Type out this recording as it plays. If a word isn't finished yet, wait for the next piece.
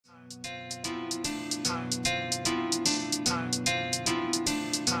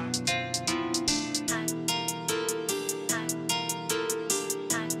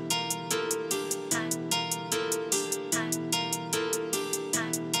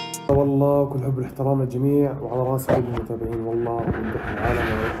والله كل حب والاحترام للجميع وعلى راسي كل المتابعين والله ومدح العالم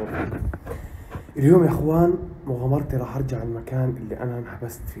ويرضى. اليوم يا اخوان مغامرتي راح ارجع المكان اللي انا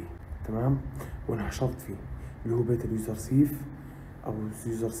انحبست فيه، تمام، وانحشرت فيه، اللي هو بيت اليوزرسيف او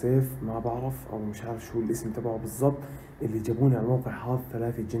يوزرسيف، ما بعرف او مش عارف شو الاسم تبعه بالضبط، اللي جابوني على الموقع هذا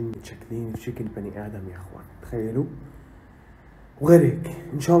 3 جن متشكلين بشكل بني ادم يا اخوان، تخيلوا. وغير هيك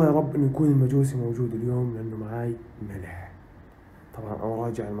ان شاء الله يا رب انه يكون المجوسي موجود اليوم لانه معاي ملح. طبعا انا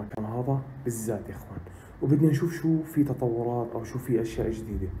راجع المكان هذا بالذات يا اخوان، وبدنا نشوف شو في تطورات او شو في اشياء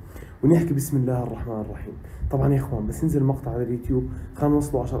جديده، ونحكي بسم الله الرحمن الرحيم. طبعا يا اخوان بس ينزل المقطع على اليوتيوب خلينا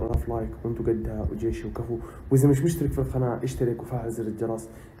نوصلوا 10,000 لايك وانتم قدها وجيشي وكفو، واذا مش مشترك في القناه اشترك وفعل زر الجرس.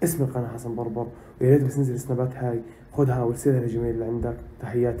 اسم القناه حسن بربر، ويا ريت بس ننزل السنابات هاي خذها وارسلها للجميع اللي عندك.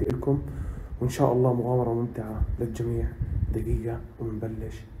 تحياتي لكم وان شاء الله مغامره ممتعه للجميع. دقيقه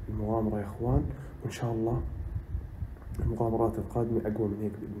وبنبلش المغامره يا اخوان، وان شاء الله المغامرات القادمة أقوى من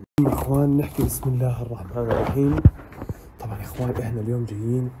هيك بإذن الله. يا إخوان نحكي بسم الله الرحمن الرحيم. طبعا يا إخوان إحنا اليوم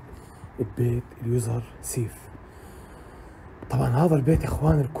جايين ببيت اليوزرسيف. طبعا هذا البيت يا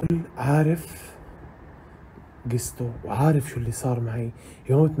إخوان الكل عارف قصته وعارف شو اللي صار معي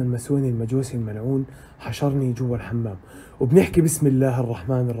يوم ما المسوني المجوسي الملعون حشرني جوا الحمام. وبنحكي بسم الله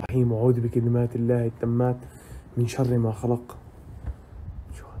الرحمن الرحيم وأعوذ بكلمات الله التامات من شر ما خلق.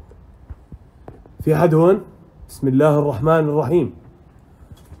 شو هذا؟ في أحد هون؟ بسم الله الرحمن الرحيم.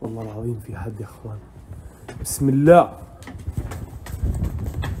 والله العظيم في حد يا اخوان. بسم الله.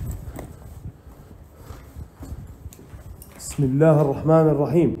 بسم الله الرحمن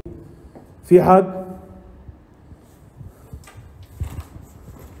الرحيم. في حد؟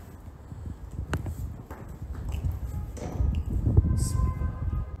 بسم الله.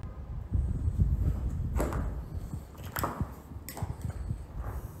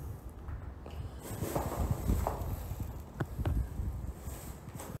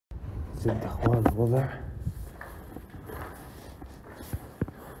 جد اخوان الوضع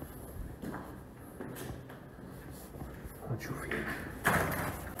هنشوف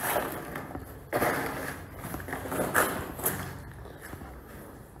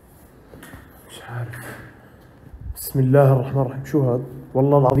مش عارف. بسم الله الرحمن الرحيم. شو هذا؟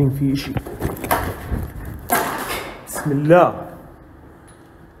 والله العظيم في اشي. بسم الله.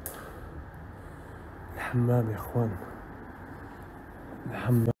 الحمام يا اخوان،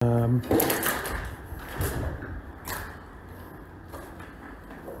 الحمام.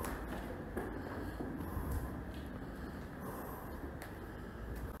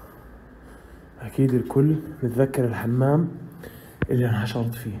 اكيد الكل متذكر الحمام اللي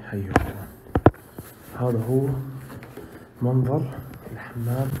انحشرت فيه. هيو هذا هو منظر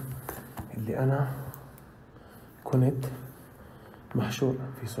الحمام اللي انا كنت محشور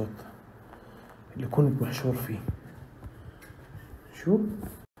في صوت اللي كنت محشور فيه. شو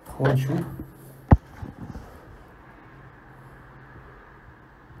اخوان شو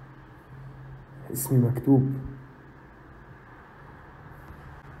اسمي مكتوب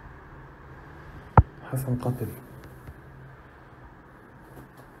حسن قتل.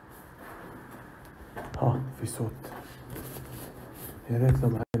 في صوت. يا ريت لو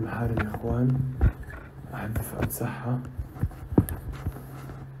معي المحارم يا اخوان احذف امسحها.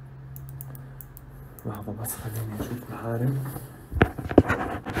 لحظة بس خليني اشوف محارم.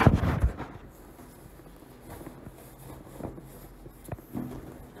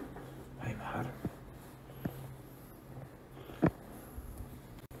 هاي محارم.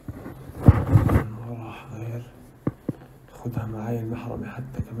 ما راح غير خدها معي المحرمة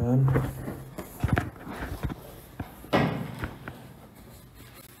حتى كمان.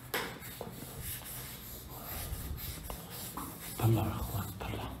 طلع يا اخوان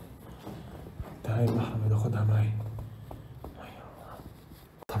طلع. هاي المحرمة بدي اخدها معي.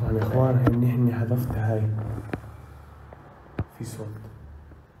 طبعا يا اخوان هني حذفتها. هاي في صوت.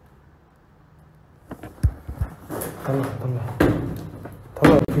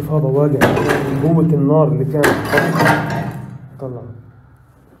 طلع كيف هذا واقع من قوة النار اللي كانت. طلع.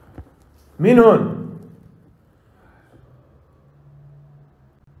 مين هون؟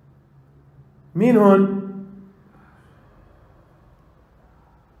 مين هون؟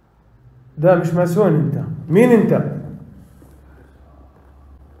 ده مش ماسون انت. مين انت؟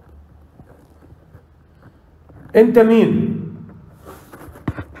 انت مين؟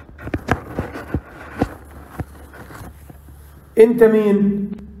 انت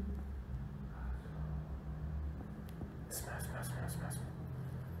مين؟ اسمع.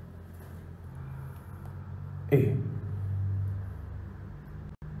 ايه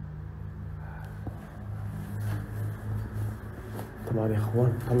طبعا يا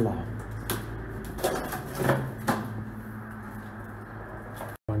اخوان طلعوا.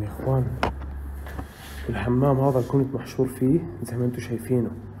 طبعا يا اخوان الحمام هذا اللي كنت محشور فيه زي ما انتم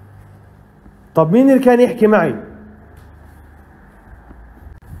شايفينه. طب مين اللي كان يحكي معي؟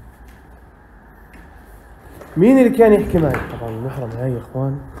 مين اللي كان يحكي معي؟ طبعا المحرم هاي يا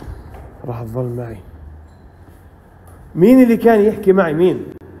اخوان راح تظل معي. مين اللي كان يحكي معي؟ مين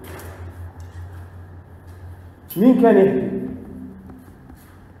كان يحكي؟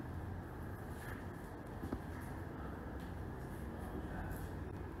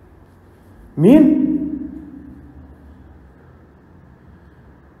 مين؟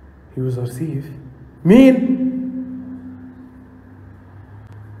 يوزرسيف. مين؟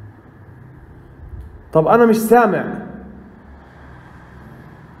 طب أنا مش سامع،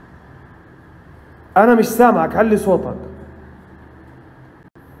 أنا مش سامعك، علي صوتك.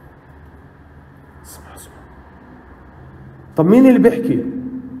 اسمع. طب مين اللي بيحكي؟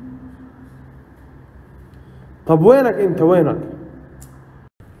 طب وينك أنت؟ وينك؟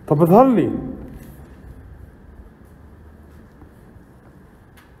 طب اظهر لي.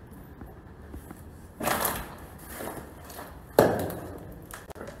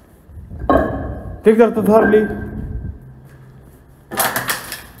 تقدر تظهر لي؟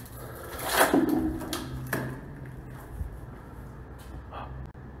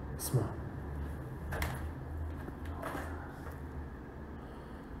 اسمع.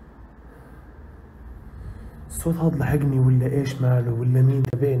 الصوت هذا لحقني ولا ايش ماله ولا مين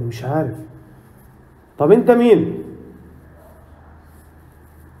تبعني مش عارف. طب انت مين؟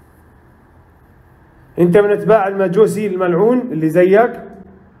 انت من اتباع المجوسي الملعون اللي زيك؟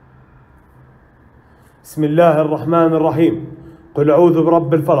 بسم الله الرحمن الرحيم. قل اعوذ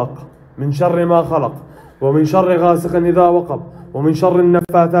برب الفلق من شر ما خلق ومن شر غاسق اذا وقب ومن شر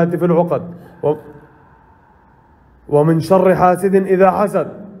النفاثات في العقد ومن شر حاسد اذا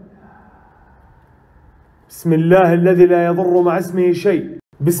حسد. بسم الله الذي لا يضر مع اسمه شيء.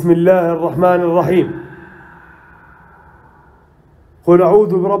 بسم الله الرحمن الرحيم. قل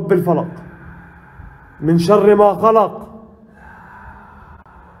اعوذ برب الفلق من شر ما خلق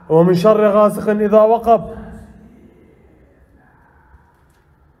ومن شر غاسق إذا وقب.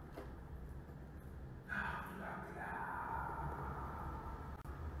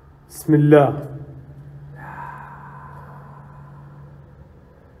 بسم الله.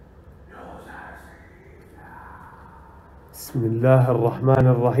 بسم الله الرحمن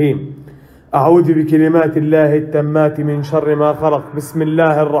الرحيم. أعوذ بكلمات الله التامات من شر ما خلق. بسم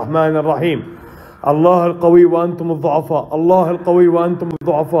الله الرحمن الرحيم. الله القوي وأنتم الضعفاء. الله القوي وأنتم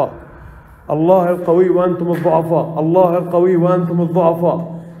الضعفاء. الله القوي وأنتم الضعفاء. الله القوي وأنتم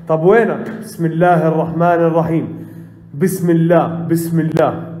الضعفاء. طب وينك؟ بسم الله الرحمن الرحيم. بسم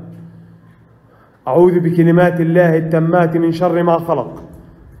الله. أعوذ بكلمات الله التامات من شر ما خلق.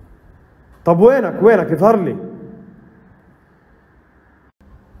 طب وينك؟ اظهر لي.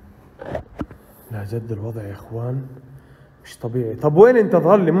 لا جد الوضع يا اخوان مش طبيعي. طب وين انت؟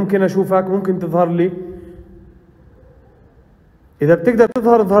 اظهر لي، ممكن اشوفك، ممكن تظهر لي. اذا بتقدر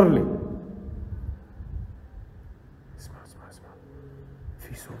تظهر اظهر لي.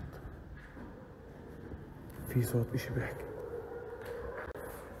 اسمع. في صوت اشي بيحكي.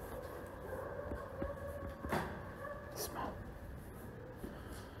 اسمع.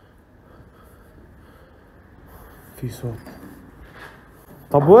 في صوت.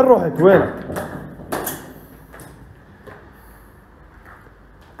 طب وين رحت؟ وينك؟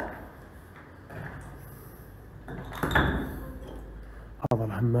 هذا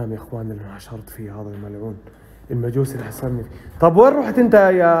الحمام يا اخوان اللي انحشرت فيه، هذا الملعون المجوس اللي حصرني فيه. طب وين رحت انت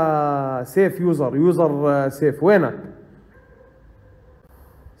يا سيف؟ يوزر سيف، وينك؟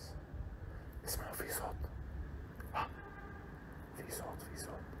 اسمعوا في صوت. في صوت.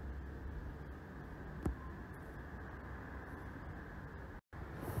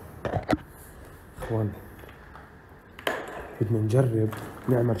 اخوان بدنا نجرب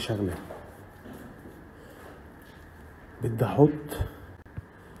نعمل شغله. بدي احط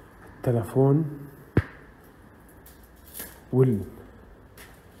التلفون والكاميرا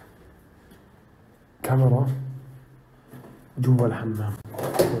جوا الحمام.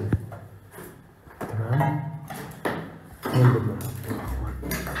 تمام. وين بدنا نحطه يا اخوان؟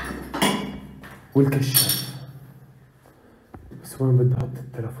 والكشاف. بس وين بدي احط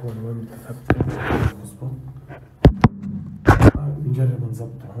التلفون؟ وين بدي اثبته؟ مظبوط. نجرب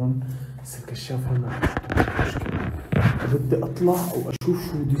نظبطه هون. بس الكشاف هون مشكلة. بدي اطلع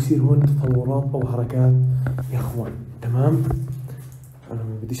واشوف شو بده يصير هون، تطورات او حركات يا اخوان. تمام. انا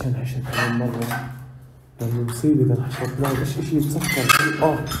ما بديش انحشر كمان مرة لانه مصيبة اذا انحشرت بس اشي يتسكر.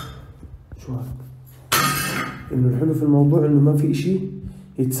 شو هذا؟ انه الحلو في الموضوع انه ما في اشي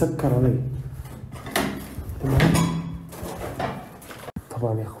يتسكر علي. تمام. طب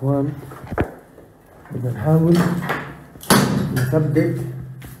طبعا يا اخوان بدنا نحاول نثبت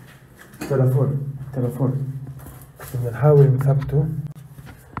التلفون بدنا نحاول نثبته،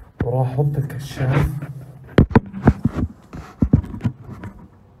 وراح احط الكشاف.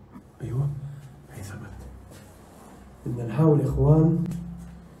 ايوه هي ثبت. بدنا نحاول يا اخوان،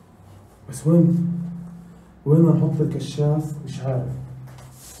 بس وين نحط الكشاف مش عارف.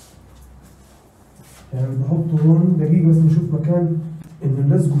 يعني بدي احطه هون دقيقة بس نشوف مكان انه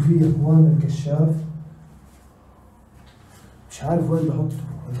نلزقوا فيه يا اخوان الكشاف. مش عارف وين بحطه.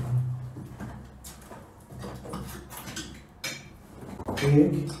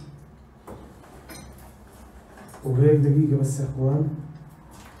 هيك وهيك دقيقة بس يا اخوان.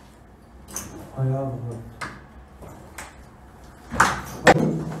 هاي هذا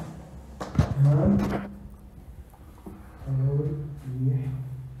تمام.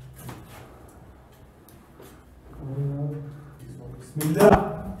 بسم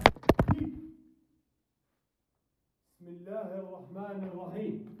الله الرحمن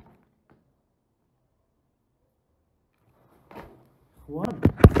الرحيم. اخوان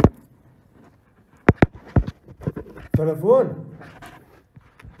تلفون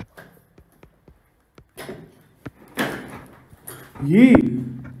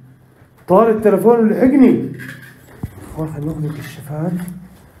طار التلفون ولحقني. اخوان خلينا ناخذ الكشافات.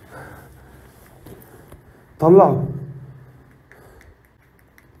 طلعوا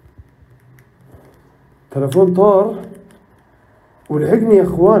تلفون طار ولحقني يا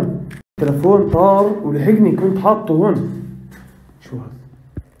اخوان. تلفون طار ولحقني، كنت حاطه هون. شو هذا؟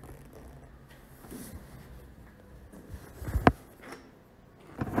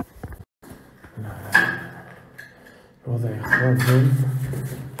 الوضع يا اخوان هون.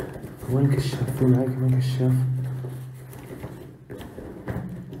 وين كشاف؟ في معي كمان كشاف.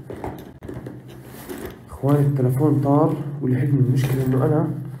 اخوان التلفون طار ولحقني. المشكلة انه انا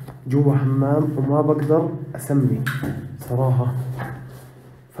جوا حمام وما بقدر اسمي صراحة.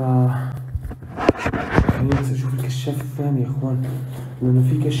 خليني بس اشوف الكشاف الثاني يا اخوان، لانه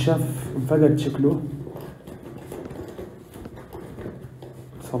في كشاف انفقد شكله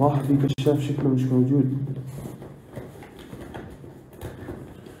صراحة. في كشاف شكله مش موجود.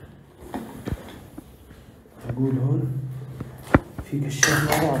 اقول هون في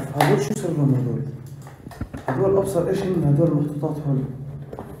كشاف ما بعرف هذول شو سرهم. هذول ابصر ايش هن هذول المخطوطات هون.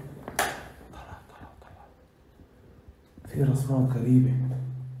 في رسمات غريبة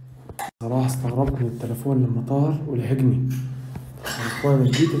صراحة. استغربت من التلفون لما طار ولحقني. اخوان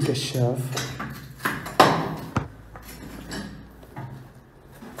لقيت الكشاف.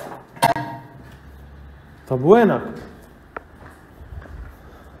 طب وينك؟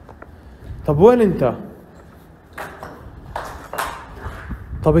 طب وين انت؟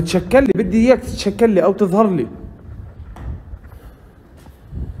 طب تشكل لي، بدي اياك تتشكل لي او تظهر لي.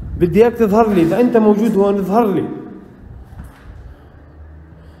 بدي اياك تظهر لي، اذا انت موجود هون اظهر لي.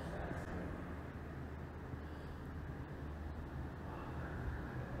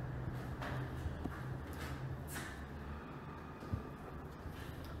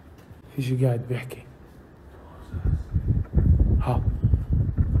 في شي قاعد بيحكي. ها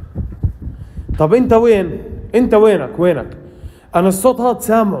طب انت وين؟ انت وينك؟ انا الصوت هذا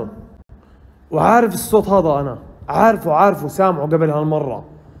سامعه وعارف الصوت هذا، انا عارفه سامعه قبل هالمرة.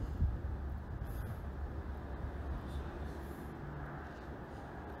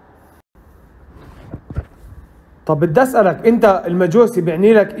 طب بدي اسألك، انت المجوسي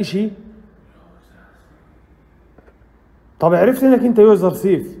بيعني لك اشي؟ طب عرفت انك انت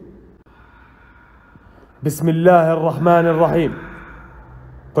يوزرسيف. بسم الله الرحمن الرحيم.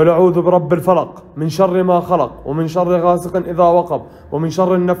 قل أعوذ برب الفلق من شر ما خلق ومن شر غاسق إذا وقب ومن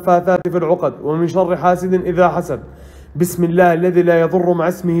شر النفاثات في العقد ومن شر حاسد إذا حسد. بسم الله الذي لا يضر مع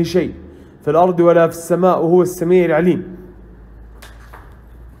اسمه شيء في الأرض ولا في السماء وهو السميع العليم.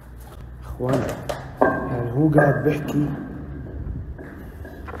 أخوان يعني هو قاعد بيحكي.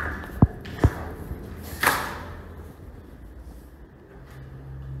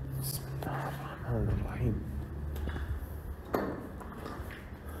 بسم الله الرحمن الرحيم.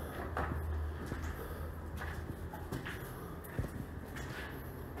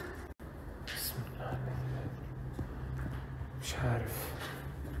 مش عارف.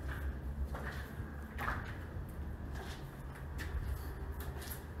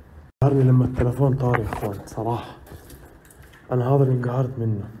 قهرني لما التلفون طار يا اخوان صراحة. انا هذا اللي انقهرت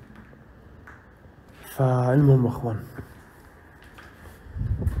منه. فالمهم اخوان،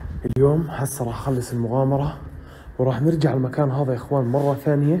 اليوم هسه راح اخلص المغامرة وراح نرجع المكان هذا يا اخوان مرة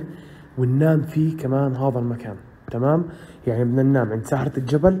ثانية وننام فيه كمان هذا المكان. تمام؟ يعني بدنا ننام عند ساحرة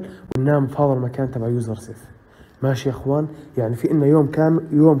الجبل وننام في هذا المكان تبع يوزرسيف. ماشي يا اخوان؟ يعني في إنه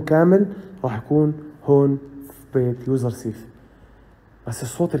يوم كامل راح يكون هون في بيت يوزرسيف. بس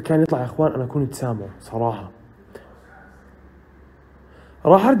الصوت اللي كان يطلع يا اخوان انا كنت سامعه صراحة.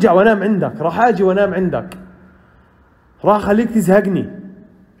 راح ارجع وانام عندك، راح اجي وانام عندك، راح اخليك تزهقني.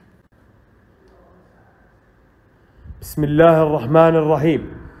 بسم الله الرحمن الرحيم.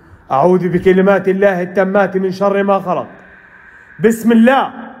 اعوذ بكلمات الله التامات من شر ما خلق. بسم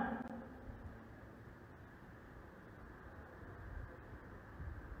الله.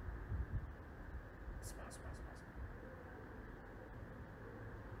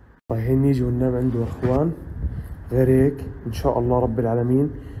 رايحين نيجي وننام عنده يا اخوان. غير هيك ان شاء الله رب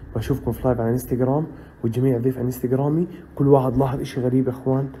العالمين بشوفكم في لايف على انستغرام، والجميع يضيف على انستغرامي. كل واحد لاحظ اشي غريب يا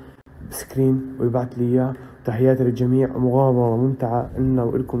اخوان بسكرين ويبعث لي اياه. تحياتي للجميع، مغامرة ممتعة لنا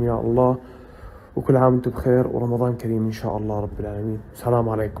والكم يا الله، وكل عام وانتم بخير ورمضان كريم ان شاء الله رب العالمين. السلام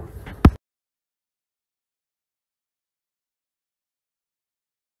عليكم.